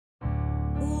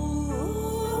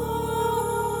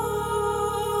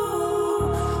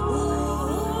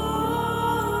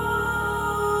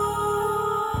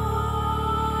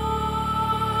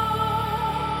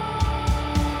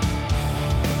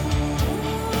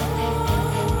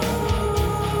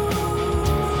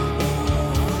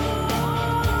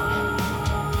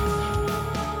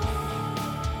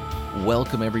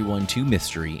Welcome, everyone, to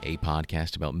Mystery, a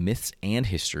podcast about myths and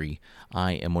history.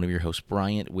 I am one of your hosts,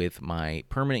 Bryant, with my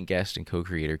permanent guest and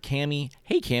co-creator, Cammie.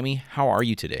 Hey, Cammie, how are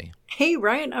you today? Hey,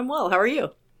 Ryan, I'm well. How are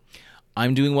you?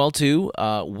 I'm doing well, too.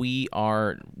 We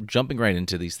are jumping right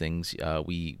into these things.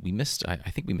 We missed, I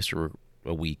think we missed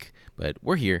a week, but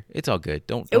we're here. It's all good.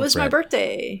 Don't It was fret. my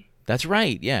birthday. That's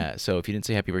right, yeah. So if you didn't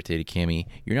say happy birthday to Cammie,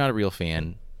 you're not a real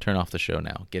fan. Turn off the show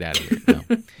now. Get out of here.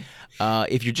 No.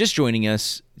 If you're just joining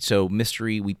us, so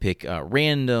Mystery, we pick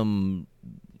random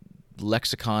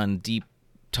lexicon, deep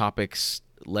topics,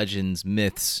 legends,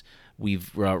 myths. We've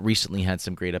recently had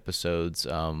some great episodes.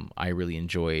 I really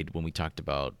enjoyed when we talked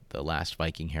about the last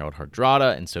Viking, Harald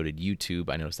Hardrada, and so did YouTube.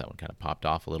 I noticed that one kind of popped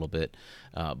off a little bit.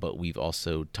 But we've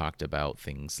also talked about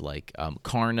things like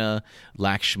Karna,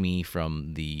 Lakshmi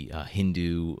from the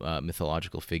Hindu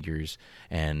mythological figures,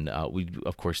 and we,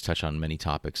 of course, touch on many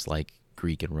topics like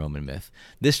Greek and Roman myth.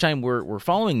 This time we're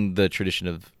following the tradition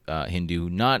of Hindu,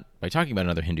 not by talking about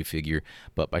another Hindu figure,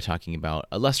 but by talking about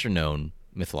a lesser-known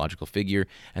mythological figure,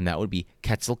 and that would be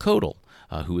Quetzalcoatl,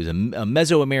 who is a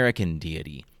Mesoamerican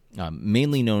deity,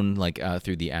 mainly known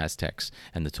through the Aztecs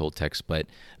and the Toltecs, but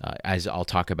as I'll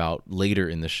talk about later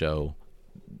in the show,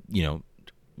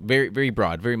 very, very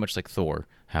broad, very much like Thor,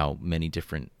 how many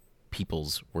different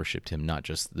peoples worshipped him, not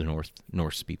just the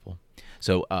Norse people.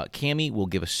 So Cammie will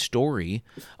give a story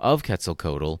of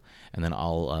Quetzalcoatl, and then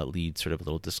I'll lead sort of a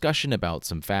little discussion about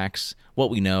some facts, what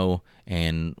we know,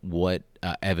 and what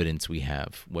evidence we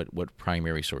have, what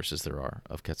primary sources there are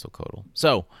of Quetzalcoatl.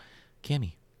 So,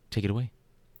 Cammie, take it away.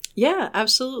 Yeah,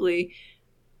 absolutely.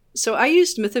 So I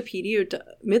used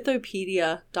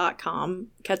Mythopedia.com,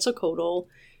 Quetzalcoatl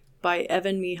by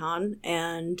Evan Meehan,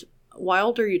 and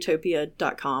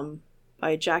WilderUtopia.com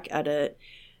by Jack Edit.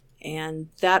 And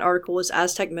that article was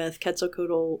Aztec Myth,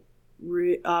 Quetzalcoatl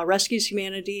rescues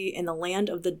humanity in the land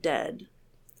of the dead.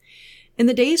 In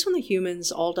the days when the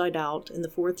humans all died out in the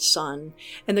fourth sun,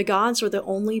 and the gods were the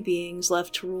only beings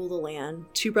left to rule the land,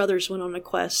 two brothers went on a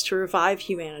quest to revive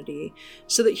humanity,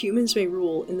 so that humans may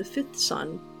rule in the fifth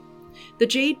sun. The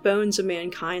jade bones of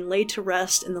mankind lay to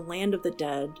rest in the land of the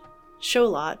dead.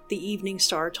 Sholat, the evening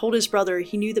star, told his brother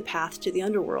he knew the path to the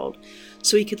underworld,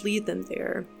 so he could lead them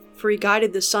there, for he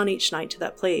guided the sun each night to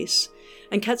that place.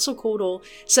 And Quetzalcoatl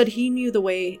said he knew the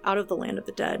way out of the land of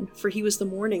the dead, for he was the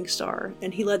morning star,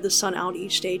 and he led the sun out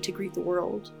each day to greet the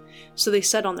world. So they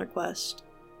set on their quest.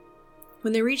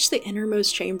 When they reached the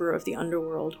innermost chamber of the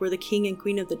underworld, where the king and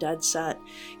queen of the dead sat,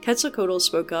 Quetzalcoatl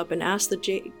spoke up and asked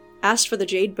for the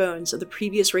jade bones of the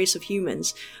previous race of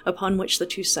humans upon which the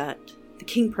two sat. The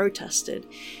king protested.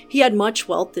 He had much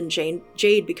wealth in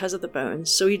jade because of the bones,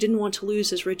 so he didn't want to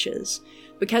lose his riches.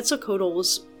 But Quetzalcoatl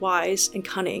was wise and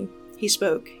cunning. He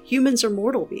spoke, "Humans are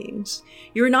mortal beings.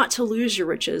 You are not to lose your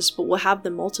riches, but will have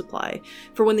them multiply.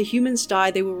 For when the humans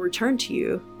die, they will return to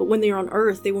you. But when they are on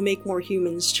earth, they will make more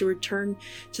humans to return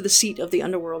to the seat of the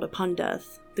underworld upon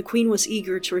death." The queen was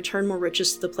eager to return more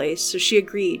riches to the place, so she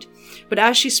agreed. But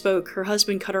as she spoke, her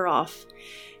husband cut her off.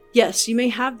 "Yes, you may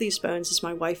have these bones, as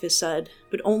my wife has said,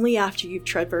 but only after you've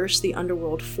traversed the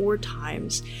underworld 4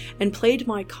 times and played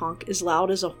my conch as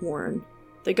loud as a horn."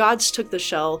 The gods took the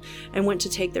shell and went to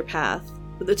take their path,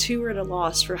 but the two were at a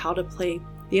loss for how to play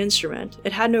the instrument.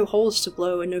 It had no holes to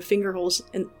blow and no finger holes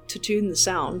to tune the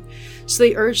sound, so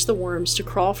they urged the worms to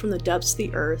crawl from the depths of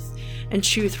the earth and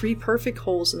chew 3 perfect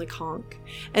holes in the conch.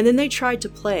 And then they tried to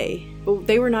play, but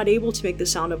they were not able to make the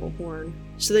sound of a horn.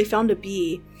 So they found a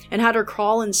bee and had her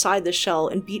crawl inside the shell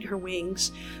and beat her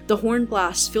wings. The horn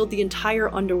blasts filled the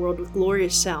entire underworld with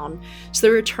glorious sound, so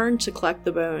they returned to collect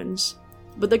the bones.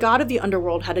 But the god of the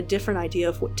underworld had a different idea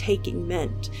of what taking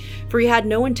meant, for he had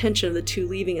no intention of the two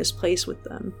leaving his place with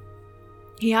them.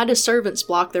 He had his servants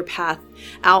block their path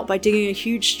out by digging a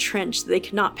huge trench that they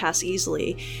could not pass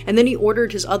easily, and then he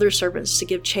ordered his other servants to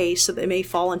give chase so that they may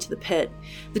fall into the pit.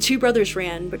 The 2 brothers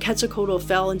ran, but Quetzalcoatl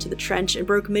fell into the trench and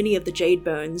broke many of the jade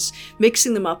bones,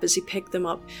 mixing them up as he picked them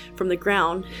up from the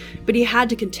ground. But he had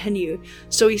to continue,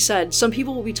 so he said, "Some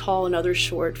people will be tall and others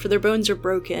short, for their bones are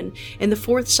broken. In the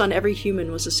fourth sun every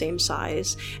human was the same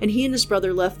size." And he and his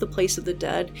brother left the place of the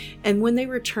dead, and when they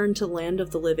returned to the land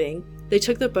of the living, they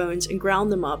took the bones and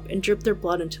ground them up and dripped their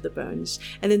blood into the bones,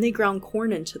 and then they ground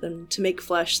corn into them to make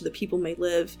flesh so that people may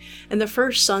live. And the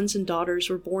first sons and daughters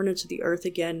were born into the earth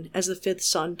again as the 5th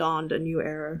sun dawned a new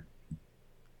era.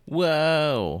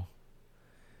 Whoa.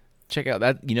 Check out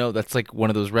that, that's like one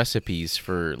of those recipes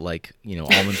for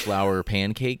almond flour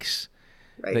pancakes.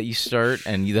 Right. That you start,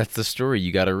 and that's the story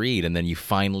you got to read, and then you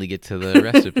finally get to the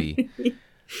recipe.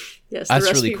 Yes, that's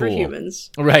the recipe really cool. For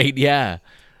humans. Right, yeah.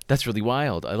 That's really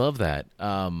wild. I love that.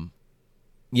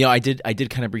 I did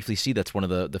kind of briefly see that's one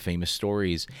of the famous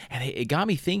stories, and it got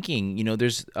me thinking.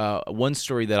 There's one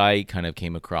story that I kind of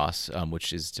came across,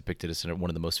 which is depicted as one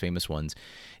of the most famous ones,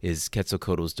 is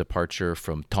Quetzalcoatl's departure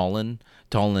from Tallinn.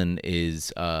 Tallinn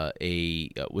is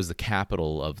was the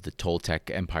capital of the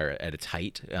Toltec Empire at its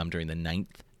height during the 9th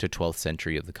to 12th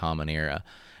century of the Common Era,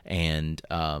 and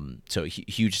so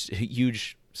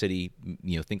huge city,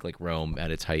 think like Rome at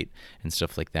its height and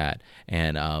stuff like that.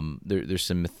 And there's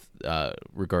some myth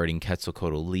regarding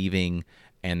Quetzalcoatl leaving,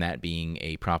 and that being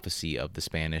a prophecy of the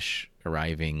Spanish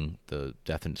arriving, the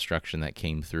death and destruction that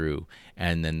came through.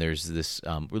 And then there's this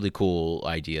really cool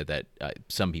idea that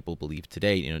some people believe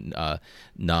today,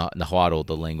 Nahuatl,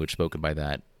 the language spoken by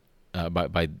that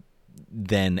by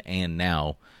then and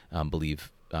now,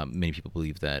 many people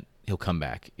believe that he'll come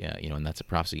back, and that's a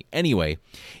prophecy. Anyway,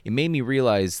 it made me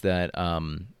realize that,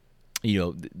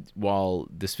 while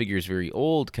this figure is very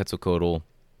old, Quetzalcoatl,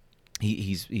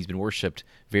 he's been worshipped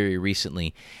very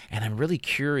recently, and I'm really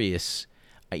curious.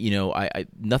 I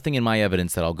nothing in my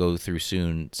evidence that I'll go through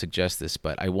soon suggests this,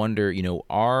 but I wonder,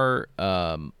 are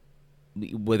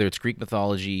whether it's Greek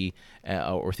mythology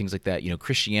or things like that,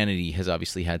 Christianity has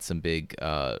obviously had some big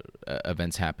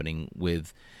events happening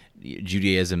with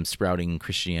Judaism sprouting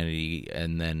Christianity,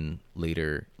 and then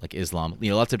later like Islam.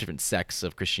 Lots of different sects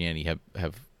of Christianity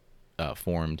have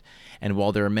formed. And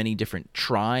while there are many different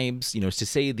tribes, to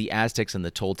say the Aztecs and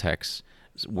the Toltecs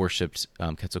worshipped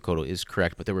Quetzalcoatl is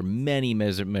correct, but there were many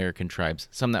Mesoamerican tribes,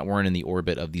 some that weren't in the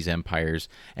orbit of these empires,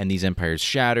 and these empires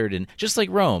shattered. And just like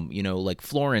Rome, like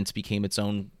Florence became its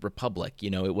own republic.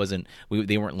 It wasn't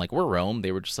they weren't like, we're Rome.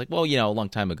 They were just like, well, a long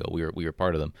time ago we were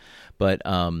part of them. But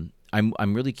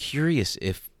I'm really curious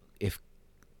if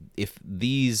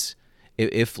these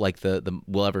if like the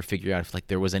we'll ever figure out if like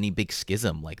there was any big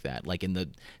schism like that, like in the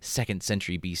 2nd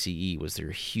century BCE. Was there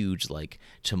a huge like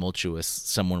tumultuous,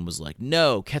 someone was like,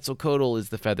 no, Quetzalcoatl is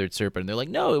the feathered serpent, and they're like,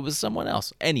 no, it was someone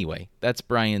else. Anyway, that's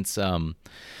Brian's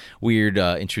weird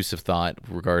intrusive thought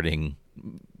regarding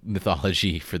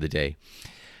mythology for the day.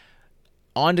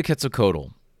 On to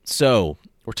Quetzalcoatl. So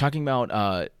we're talking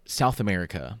about South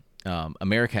America,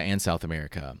 America and South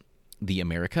America, the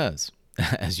Americas,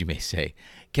 as you may say.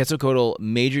 Quetzalcoatl,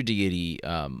 major deity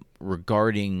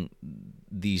regarding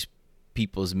these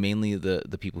peoples, mainly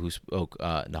the people who spoke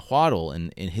Nahuatl,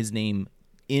 and his name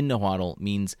in Nahuatl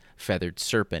means feathered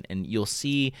serpent. And you'll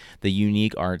see the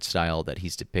unique art style that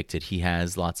he's depicted. He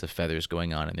has lots of feathers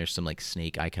going on, and there's some like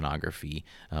snake iconography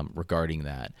regarding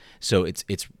that. So it's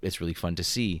really fun to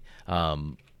see.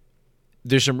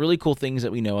 There's some really cool things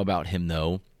that we know about him,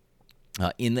 though.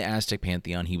 In the Aztec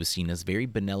pantheon, he was seen as very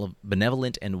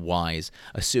benevolent and wise,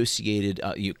 associated,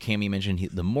 Cami mentioned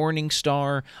the morning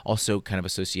star, also kind of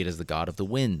associated as the god of the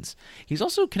winds. He's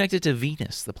also connected to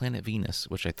Venus, the planet Venus,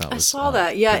 which I thought was... I saw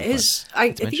that, yeah.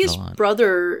 I think his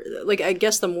brother, like, I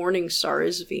guess the morning star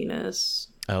is Venus.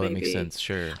 Oh, maybe. That makes sense,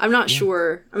 sure. I'm not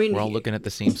sure. I mean, we're all looking at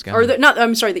the same sky. Or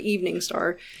I'm sorry, the evening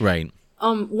star. Right.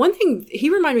 One thing, he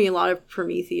reminded me a lot of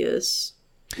Prometheus.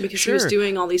 Because Sure. he was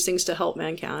doing all these things to help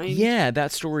mankind. Yeah,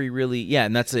 that story really,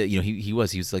 and that's he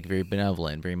was like very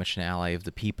benevolent, very much an ally of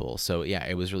the people. So yeah,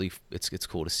 it was really, it's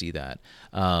cool to see that.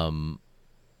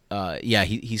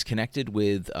 He's connected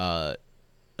with the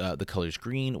colors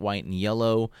green, white, and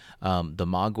yellow. The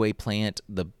maguey plant,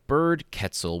 the bird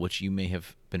quetzal, which you may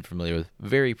have been familiar with,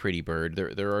 very pretty bird.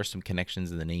 There are some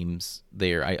connections in the names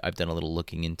there. I've done a little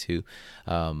looking into.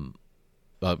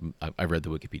 I read the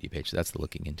Wikipedia page. So that's the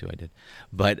looking into I did.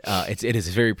 But it is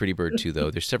a very pretty bird too, though.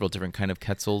 There's several different kind of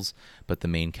quetzals, but the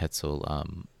main quetzal,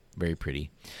 very pretty.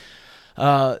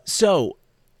 So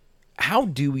how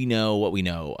do we know what we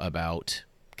know about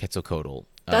Quetzalcoatl?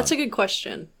 That's a good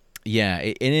question. Yeah,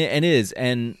 it is.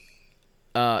 And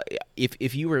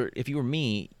if you were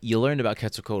me, you learned about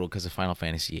Quetzalcoatl because of Final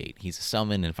Fantasy VIII. He's a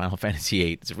summon in Final Fantasy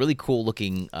VIII. It's a really cool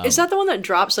looking. Is that the one that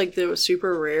drops like the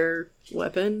super rare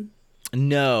weapon?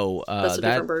 No, that's a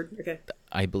different bird. Okay,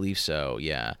 I believe so.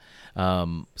 Yeah.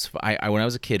 So I when I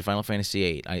was a kid, Final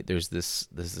Fantasy VIII, there's this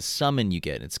summon you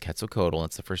get. It's Quetzalcoatl.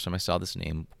 It's the first time I saw this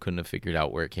name. Couldn't have figured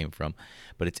out where it came from,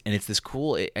 but it's this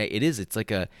cool.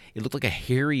 It looked like a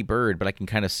hairy bird, but I can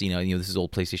kind of see now. This is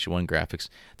old PlayStation 1 graphics.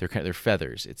 They're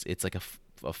feathers. It's like a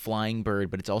flying bird,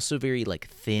 but it's also very like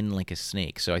thin, like a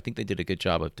snake. So I think they did a good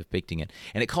job of depicting it.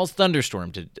 And it calls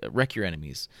thunderstorm to wreck your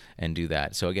enemies and do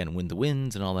that. So again, when the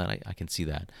winds and all that, I can see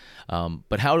that.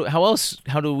 But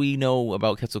how do we know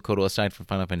about Quetzalcoatl aside from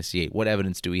Final Fantasy VIII? What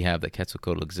evidence do we have that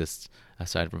Quetzalcoatl exists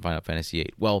aside from Final Fantasy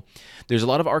VIII? Well, there's a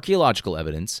lot of archaeological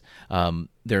evidence.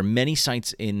 There are many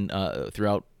sites in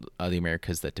throughout the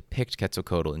Americas that depict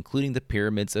Quetzalcoatl, including the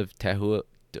pyramids of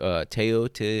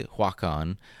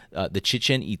Teotihuacan, the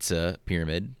Chichen Itza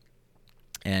pyramid.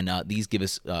 And these give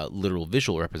us literal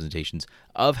visual representations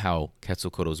of how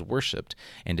Quetzalcoatl was worshipped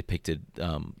and depicted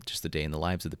just the day in the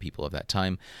lives of the people of that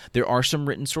time. There are some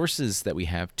written sources that we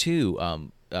have too,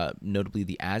 notably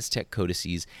the Aztec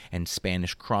codices and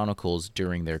Spanish chronicles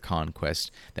during their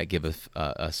conquest that give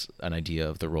us an idea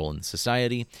of the role in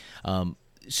society.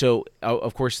 So,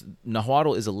 of course,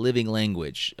 Nahuatl is a living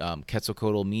language.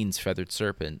 Quetzalcoatl means feathered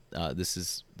serpent. This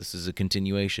is a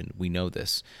continuation. We know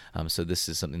this. So this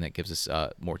is something that gives us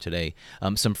more today.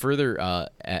 Some further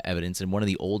evidence, and one of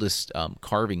the oldest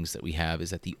carvings that we have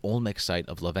is at the Olmec site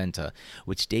of La Venta,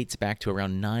 which dates back to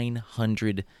around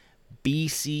 900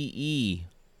 BCE.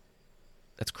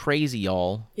 That's crazy,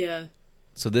 y'all. Yeah.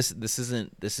 So this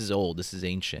is old. This is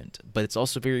ancient, but it's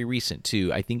also very recent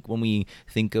too. I think when we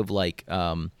think of like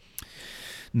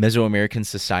Mesoamerican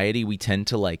society, we tend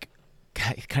to like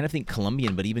kind of think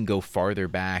Colombian, but even go farther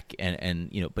back and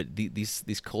But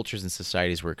these cultures and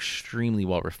societies were extremely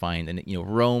well refined, and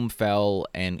Rome fell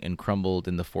and crumbled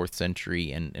in the 4th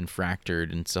century and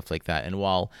fractured and stuff like that. And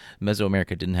while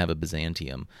Mesoamerica didn't have a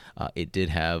Byzantium, it did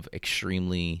have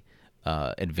extremely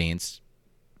advanced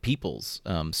peoples.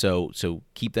 So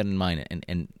keep that in mind.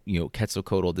 And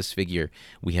Quetzalcoatl, this figure,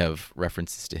 we have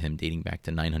references to him dating back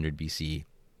to 900 BCE.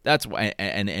 That's why,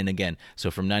 and again, so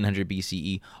from 900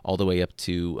 BCE all the way up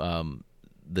to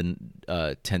the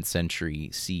 10th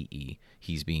century CE,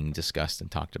 he's being discussed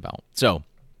and talked about. So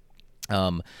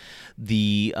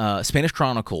the Spanish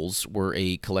Chronicles were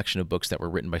a collection of books that were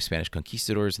written by Spanish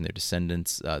conquistadors and their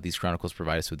descendants. These chronicles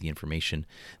provide us with the information.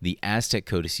 The Aztec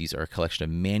codices are a collection of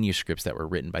manuscripts that were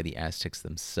written by the Aztecs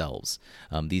themselves.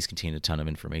 These contain a ton of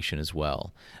information as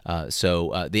well.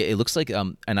 It looks like,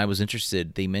 and I was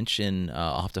interested, they mention,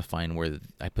 I'll have to find where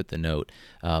I put the note,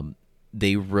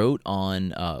 they wrote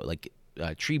on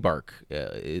tree bark,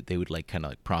 they would kind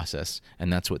of process,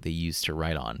 and that's what they used to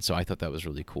write on. So I thought that was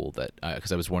really cool, that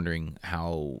because I was wondering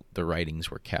how the writings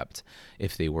were kept,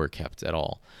 if they were kept at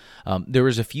all. There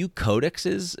was a few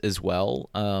codexes as well,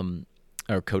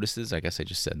 or codices, I guess I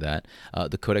just said that.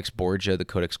 The Codex Borgia, the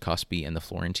Codex Cospi, and the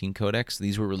Florentine Codex.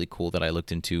 These were really cool that I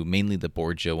looked into, mainly the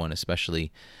Borgia one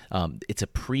especially. It's a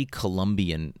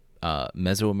pre-Columbian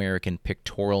Mesoamerican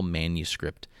pictorial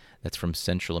manuscript that's from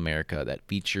Central America that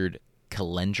featured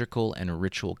calendrical and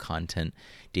ritual content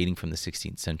dating from the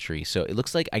 16th century. So it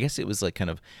looks like, I guess it was kind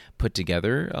of put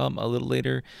together a little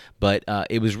later, but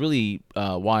it was really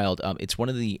wild. It's one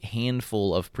of the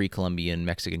handful of pre-Columbian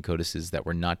Mexican codices that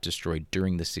were not destroyed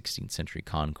during the 16th century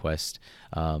conquest.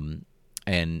 And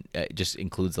it just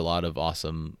includes a lot of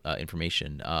awesome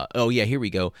information. Here we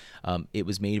go. It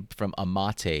was made from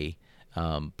amate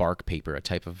bark paper, a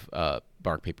type of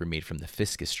bark paper made from the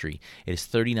fiscus tree. It is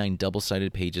 39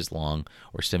 double-sided pages long,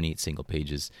 or 78 single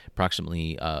pages,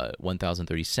 approximately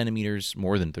 1,030 centimeters,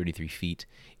 more than 33 feet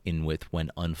in width when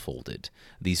unfolded.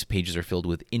 These pages are filled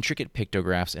with intricate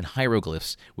pictographs and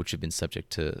hieroglyphs, which have been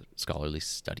subject to scholarly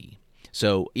study.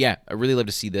 So, yeah, I really love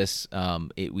to see this.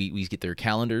 We get their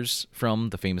calendars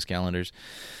from the famous calendars,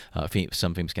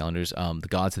 some famous calendars, the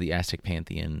gods of the Aztec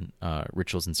pantheon,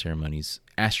 rituals and ceremonies,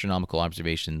 astronomical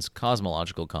observations,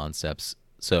 cosmological concepts.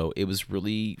 So it was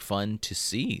really fun to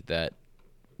see that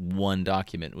one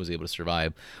document was able to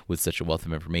survive with such a wealth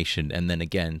of information. And then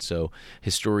again, so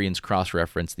historians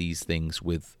cross-reference these things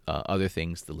with other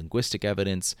things, the linguistic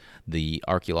evidence, the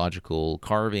archaeological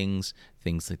carvings,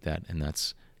 things like that. And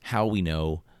that's how we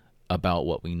know about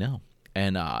what we know.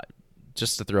 And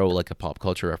just to throw a pop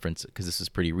culture reference, because this is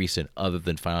pretty recent, other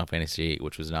than Final Fantasy VIII,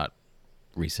 which was not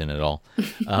recent at all.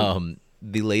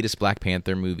 The latest Black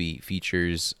Panther movie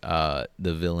features the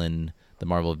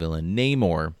Marvel villain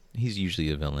Namor. He's usually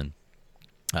a villain.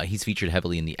 He's featured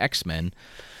heavily in the X-Men,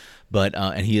 but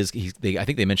and I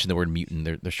think they mentioned the word mutant.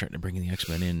 They're starting to bring the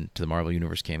X-Men into the Marvel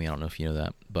Universe. Cammy, I don't know if you know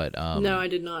that, but no, I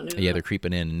did not know. Yeah, that. They're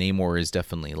creeping in. Namor is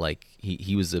definitely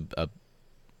he was a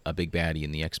big baddie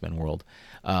in the X-Men world.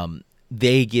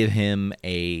 They give him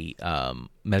a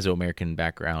Mesoamerican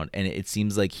background, and it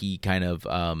seems like he kind of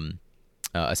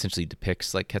essentially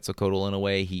depicts Quetzalcoatl in a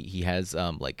way. He has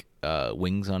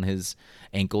wings on his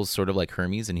ankles, sort of like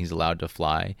Hermes, and he's allowed to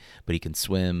fly, but he can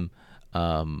swim.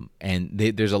 And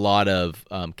there's a lot of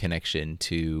connection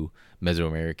to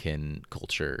Mesoamerican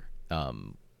culture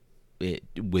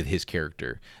with his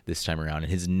character this time around.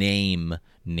 And his name,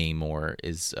 Namor,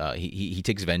 is he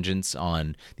takes vengeance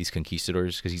on these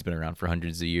conquistadors because he's been around for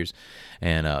hundreds of years.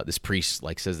 And this priest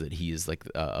says that he is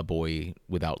a boy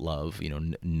without love,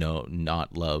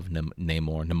 not love,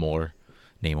 Namor.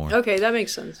 Namor. Okay, that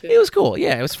makes sense. Yeah. It was cool.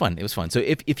 Yeah, it was fun. It was fun. So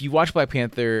if you watch Black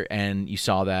Panther and you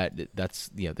saw that,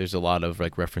 that's there's a lot of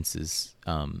like references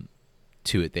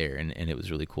to it there, and it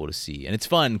was really cool to see. And it's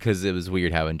fun because it was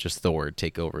weird having just Thor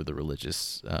take over the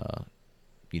religious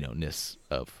ness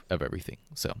of everything.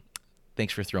 So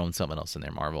thanks for throwing something else in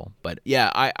there, Marvel. But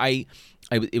yeah,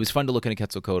 it was fun to look into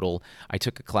Quetzalcoatl. I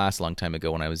took a class a long time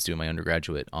ago when I was doing my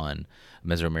undergraduate on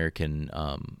Mesoamerican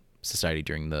society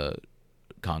during the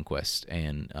conquest,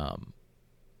 and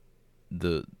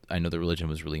I know the religion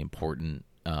was really important,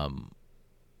 and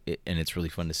it's really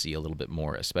fun to see a little bit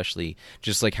more, especially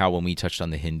just like how when we touched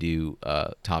on the Hindu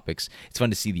topics, it's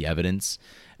fun to see the evidence,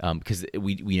 because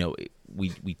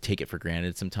we take it for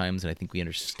granted sometimes, and I think we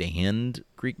understand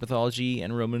Greek mythology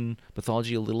and Roman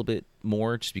mythology a little bit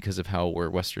more just because of how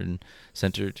we're Western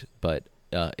centered, but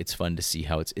it's fun to see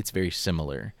how it's very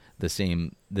similar. The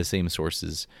same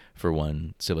sources for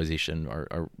one civilization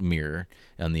are mirror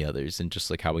on the others, and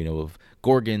just like how we know of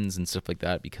gorgons and stuff like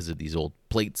that because of these old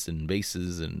plates and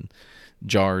vases and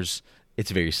jars,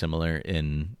 it's very similar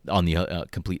on the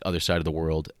complete other side of the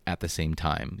world at the same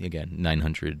time. Again,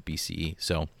 900 BCE.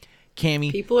 So,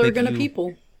 Cammy, people are gonna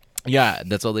people. Yeah,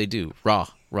 that's all they do. Ra,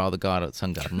 the god,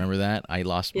 sun god. Remember that? I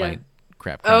lost my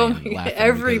crap. Laughing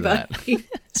everybody.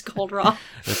 It's called Ra.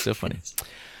 That's so funny.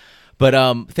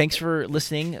 But thanks for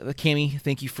listening, Cammy.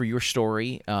 Thank you for your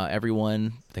story.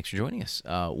 Everyone, thanks for joining us.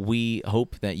 We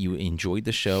hope that you enjoyed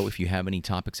the show. If you have any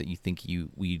topics that you think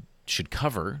we should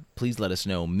cover, please let us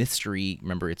know. Mystery,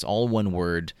 remember, it's all one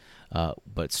word,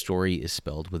 but story is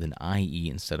spelled with an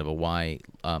I-E instead of a Y.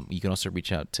 You can also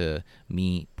reach out to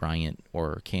me, Bryant,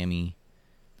 or Cammy.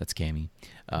 That's Cammy.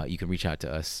 You can reach out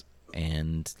to us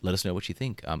and let us know what you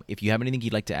think. If you have anything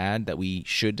you'd like to add that we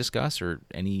should discuss, or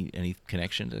any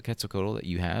connection to Quetzalcoatl that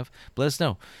you have, let us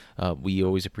know. We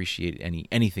always appreciate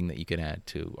anything that you can add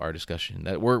to our discussion.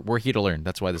 That we're here to learn.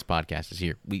 That's why this podcast is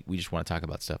here. We just want to talk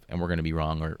about stuff, and we're going to be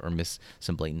wrong or miss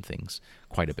some blatant things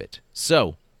quite a bit.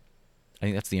 So I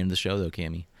think that's the end of the show, though,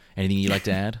 Cammy. Anything you'd like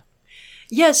to add?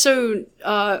 Yeah, so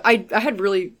I had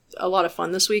really a lot of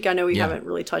fun this week. I know we haven't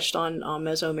really touched on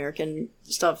Mesoamerican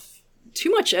stuff too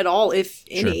much at all, if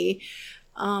any.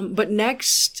 Sure. But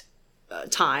next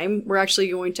time, we're actually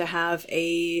going to have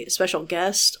a special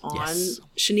guest on,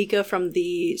 Shanika from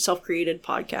the Self-Created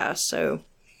podcast. So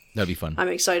that'd be fun. I'm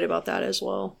excited about that as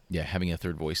well. Yeah, having a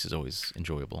third voice is always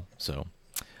enjoyable. So,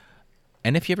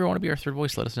 and if you ever want to be our third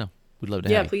voice, let us know. We'd love to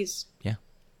have you. Yeah, please. Yeah.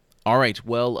 All right.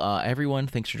 Well, everyone,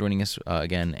 thanks for joining us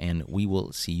again, and we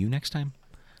will see you next time.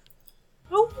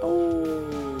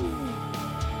 Oh.